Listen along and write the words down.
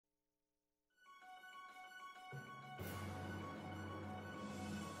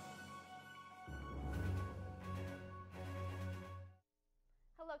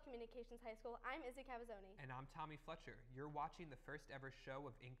Communications High School, I'm Izzy Cavazzoni. And I'm Tommy Fletcher. You're watching the first ever show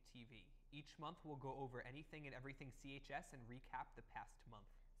of InkTV. Each month we'll go over anything and everything CHS and recap the past month.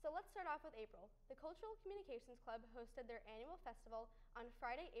 So let's start off with April. The Cultural Communications Club hosted their annual festival on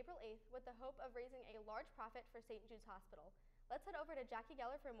Friday, April 8th with the hope of raising a large profit for St. Jude's Hospital. Let's head over to Jackie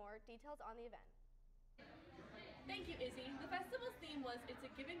Geller for more details on the event. Thank you, Izzy. The festival's theme was It's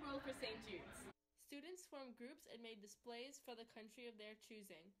a Giving World for St. Jude's. Students formed groups and made displays for the country of their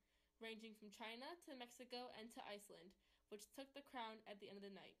choosing, ranging from China to Mexico and to Iceland, which took the crown at the end of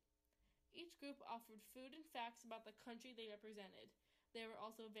the night. Each group offered food and facts about the country they represented. There were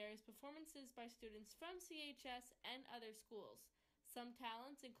also various performances by students from CHS and other schools. Some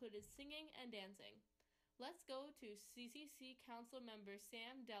talents included singing and dancing. Let's go to CCC Council member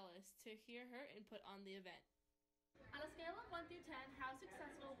Sam Dellis to hear her input on the event. On a scale of 1 through 10, how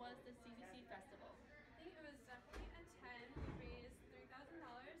successful was the CCC festival? I think it was definitely a 10. We raised $3,000,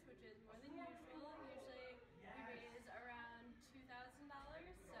 which is more than usual. Usually we raise around $2,000,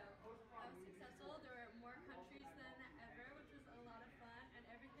 so that was successful. There were more countries than ever, which was a lot of fun, and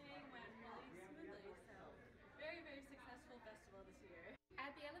everything went really smoothly. So very, very successful festival this year.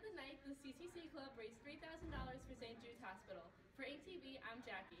 At the end of the night, the CCC Club raised $3,000 for St. Jude's Hospital. For InkTV, I'm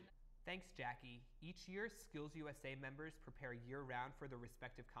Jackie. Thanks, Jackie. Each year, Skills USA members prepare year-round for their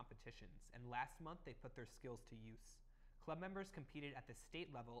respective competitions, and last month they put their skills to use. Club members competed at the state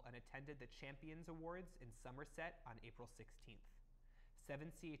level and attended the Champions Awards in Somerset on April 16th.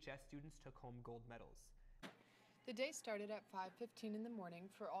 7 CHS students took home gold medals. The day started at 5:15 in the morning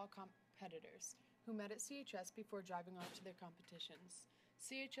for all competitors, who met at CHS before driving off to their competitions.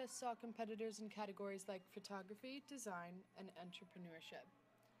 CHS saw competitors in categories like photography, design, and entrepreneurship.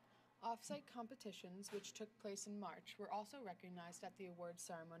 Off-site competitions, which took place in March, were also recognized at the awards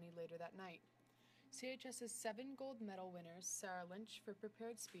ceremony later that night. CHS's 7 gold medal winners, Sarah Lynch for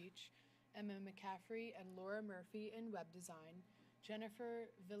prepared speech, Emma McCaffrey and Laura Murphy in web design,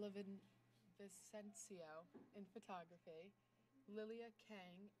 Jennifer Villavicencio in photography, Lilia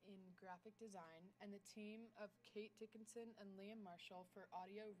Kang in graphic design, and the team of Kate Dickinson and Liam Marshall for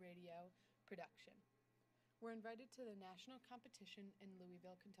audio-radio production, were invited to the national competition in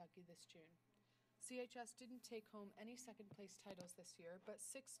Louisville, Kentucky this June. CHS didn't take home any second-place titles this year, but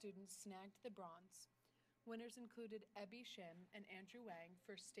 6 students snagged the bronze. Winners included Ebby Shim and Andrew Wang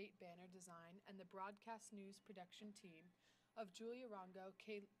for state banner design and the broadcast news production team of Julia Rongo,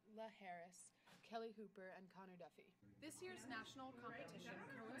 Cayla Harris, Kelly Hooper, and Connor Duffy. This year's national competition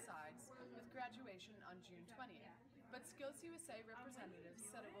coincides with graduation on June 20th, but Skills USA representatives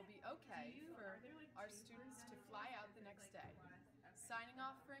said it will be okay for our students to fly out the next day. Signing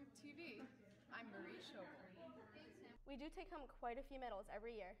off for InkTV, I'm Marie Schobel. We do take home quite a few medals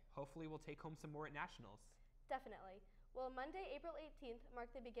every year. Hopefully we'll take home some more at nationals. Definitely. Well, Monday, April 18th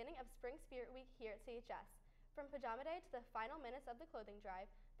marked the beginning of Spring Spirit Week here at CHS. From Pajama Day to the final minutes of the clothing drive,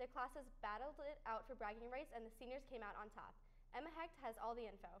 the classes battled it out for bragging rights and the seniors came out on top. Emma Hecht has all the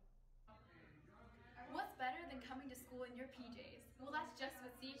info. What's better than coming to school in your PJs? Well, that's just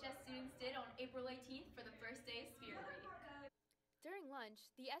what CHS students did on April 18th for the first day of Spirit Week. During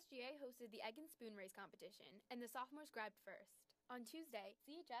lunch, the SGA hosted the egg and spoon race competition, and the sophomores grabbed first. On Tuesday,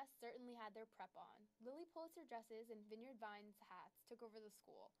 CHS certainly had their prep on. Lily Pulitzer dresses and Vineyard Vines hats took over the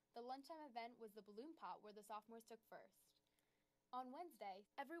school. The lunchtime event was the balloon pop where the sophomores took first. On Wednesday,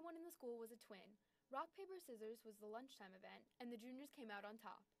 everyone in the school was a twin. Rock, paper, scissors was the lunchtime event, and the juniors came out on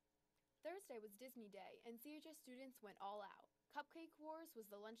top. Thursday was Disney Day, and CHS students went all out. Cupcake Wars was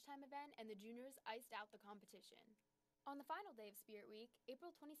the lunchtime event, and the juniors iced out the competition. On the final day of Spirit Week,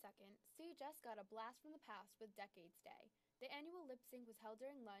 April 22nd, CHS got a blast from the past with Decades Day. The annual lip sync was held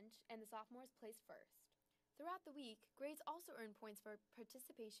during lunch, and the sophomores placed first. Throughout the week, grades also earned points for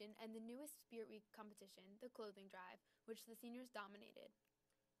participation in the newest Spirit Week competition, the clothing drive, which the seniors dominated.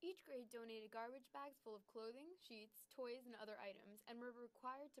 Each grade donated garbage bags full of clothing, sheets, toys, and other items, and were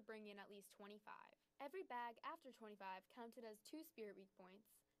required to bring in at least 25. Every bag after 25 counted as 2 Spirit Week points.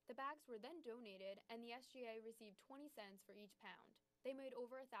 The bags were then donated, and the SGA received 20 cents for each pound. They made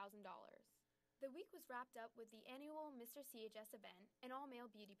over $1,000. The week was wrapped up with the annual Mr. CHS event, an all-male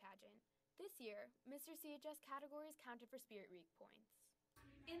beauty pageant. This year, Mr. CHS categories counted for Spirit Week points.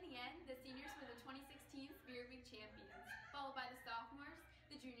 In the end, the seniors were the 2016 Spirit Week champions, followed by the sophomores,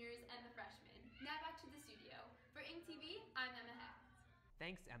 the juniors, and the freshmen. Now back to the studio. For InkTV, I'm Emma Hecht.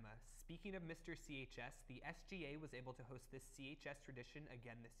 Thanks, Emma. Speaking of Mr. CHS, the SGA was able to host this CHS tradition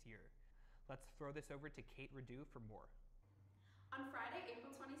again this year. Let's throw this over to Kate Redu for more. On Friday,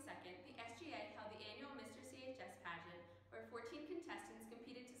 April 22nd, the SGA held the annual Mr. CHS pageant, where 14 contestants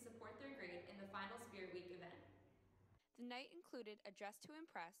competed to support their grade in the final Spirit Week event. The The night included a dress to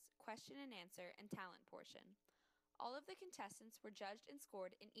impress, question and answer, and talent portion. All of the contestants were judged and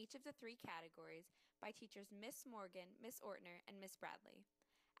scored in each of the 3 categories by teachers Miss Morgan, Miss Ortner, and Miss Bradley.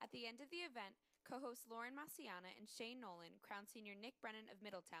 At the end of the event, co-hosts Lauren Massiana and Shane Nolan crowned senior Nick Brennan of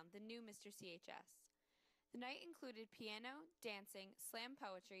Middletown the new Mr. CHS. The night included piano, dancing, slam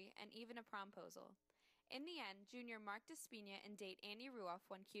poetry, and even a promposal. In the end, junior Mark Despina and date Annie Ruoff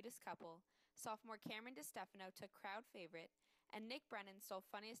won cutest couple, sophomore Cameron DeStefano took crowd favorite, and Nick Brennan stole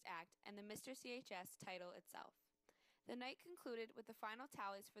funniest act and the Mr. CHS title itself. The night concluded with the final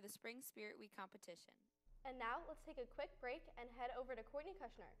tallies for the Spring Spirit Week competition. And now, let's take a quick break and head over to Courtney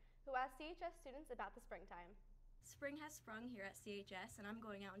Kushner, who asked CHS students about the springtime. Spring has sprung here at CHS, and I'm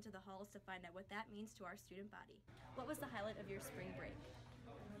going out into the halls to find out what that means to our student body. What was the highlight of your spring break?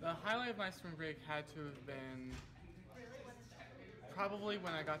 The highlight of my spring break had to have been probably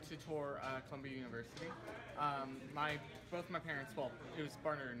when I got to tour Columbia University. Both my parents, well, it was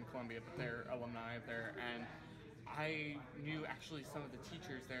Barnard and Columbia, but they're alumni of there, and I knew actually some of the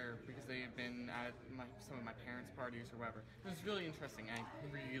teachers there because they had been at some of my parents' parties or whatever. It was really interesting. I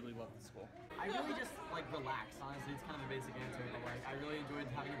really loved the school. I really just relaxed, honestly. It's kind of a basic answer, but I really enjoyed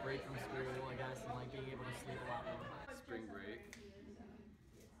having a break from school, I guess, and being able to sleep a lot more. Spring break,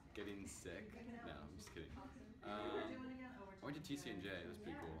 getting sick. No, I'm just kidding. I went to TCNJ. It was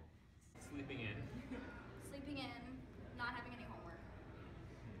pretty cool. Sleeping in. Sleeping in, not having any homework.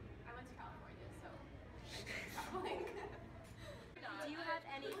 I went to California, so I did traveling. Do you have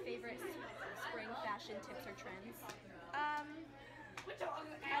any favorite spring fashion tips or trends? I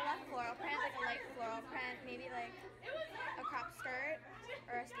love floral print, like a light floral print, maybe like a crop skirt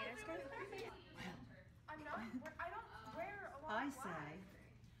or a skater skirt. I don't wear a lot I of black. say,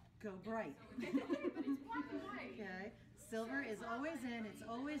 go bright. But it's black and white. Okay, silver is always in, it's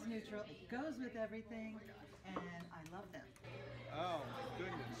always neutral, it goes with everything, and I love them. Oh my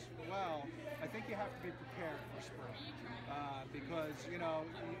goodness. Well, I think you have to be prepared for spring because,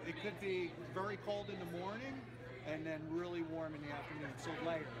 it could be very cold in the morning and then really warm in the afternoon. So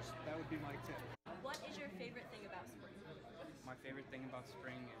layers, that would be my tip. What is your favorite thing about spring? My favorite thing about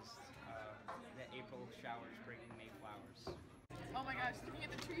spring is the April showers bringing May flowers. Oh my gosh, looking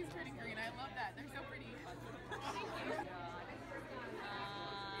at the trees turning green, I love that. They're so pretty.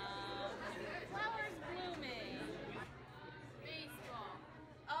 Flowers blooming. Baseball.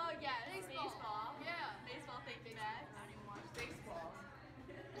 Oh yeah, baseball. Yeah. Baseball, thank you, Dad. I don't even watch baseball.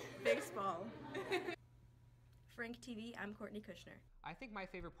 Baseball. For InkTV, I'm Courtney Kushner. I think my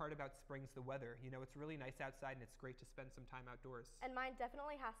favorite part about spring's the weather. It's really nice outside and it's great to spend some time outdoors. And mine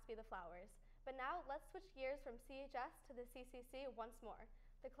definitely has to be the flowers. But now, let's switch gears from CHS to the CCC once more.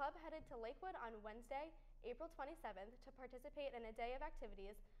 The club headed to Lakewood on Wednesday, April 27th, to participate in a day of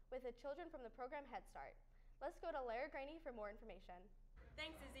activities with the children from the program Head Start. Let's go to Lara Graney for more information.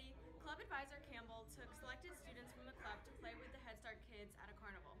 Thanks, Izzy. Club advisor Campbell took selected students from the club to play with the Head Start kids at a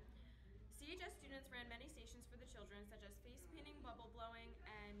carnival. CHS students ran many stations for the children, such as face painting, bubble blowing,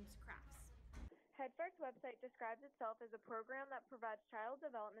 and crafts. Head Start's website describes itself as a program that provides child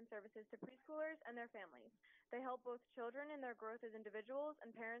development services to preschoolers and their families. They help both children in their growth as individuals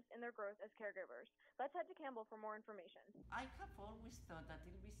and parents in their growth as caregivers. Let's head to Campbell for more information. I have always thought that it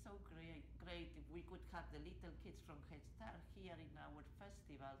would be so great if we could have the little kids from Head Start here in our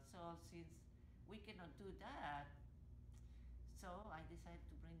festival. So since we cannot do that, so I decided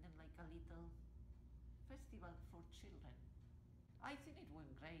to bring them like a little festival for children. I think it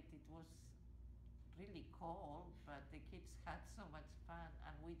went great. It was really cold, but the kids had so much fun,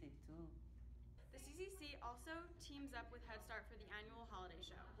 and we did too. The CCC also teams up with Head Start for the annual holiday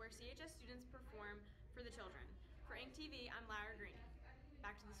show, where CHS students perform for the children. For InkTV, I'm Lara Green.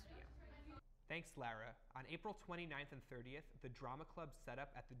 Back to the studio. Thanks, Lara. On April 29th and 30th, the Drama Club set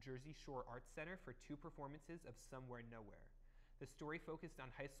up at the Jersey Shore Arts Center for 2 performances of Somewhere Nowhere. The story focused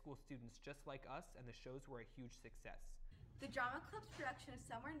on high school students just like us, and the shows were a huge success. The Drama Club's production of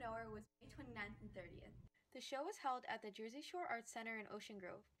Somewhere Nowhere was May 29th and 30th. The show was held at the Jersey Shore Arts Center in Ocean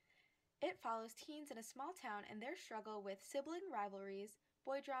Grove. It follows teens in a small town and their struggle with sibling rivalries,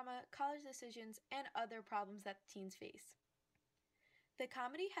 boy drama, college decisions, and other problems that teens face. The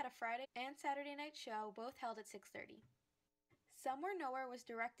comedy had a Friday and Saturday night show, both held at 6:30. Somewhere Nowhere was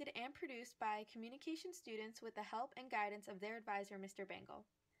directed and produced by communication students with the help and guidance of their advisor, Mr. Bangle.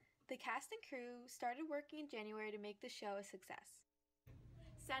 The cast and crew started working in January to make the show a success.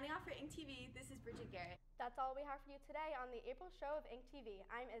 Signing off for InkTV, this is Bridget Garrett. That's all we have for you today on the April show of InkTV.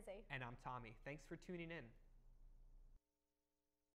 I'm Izzy. And I'm Tommy. Thanks for tuning in.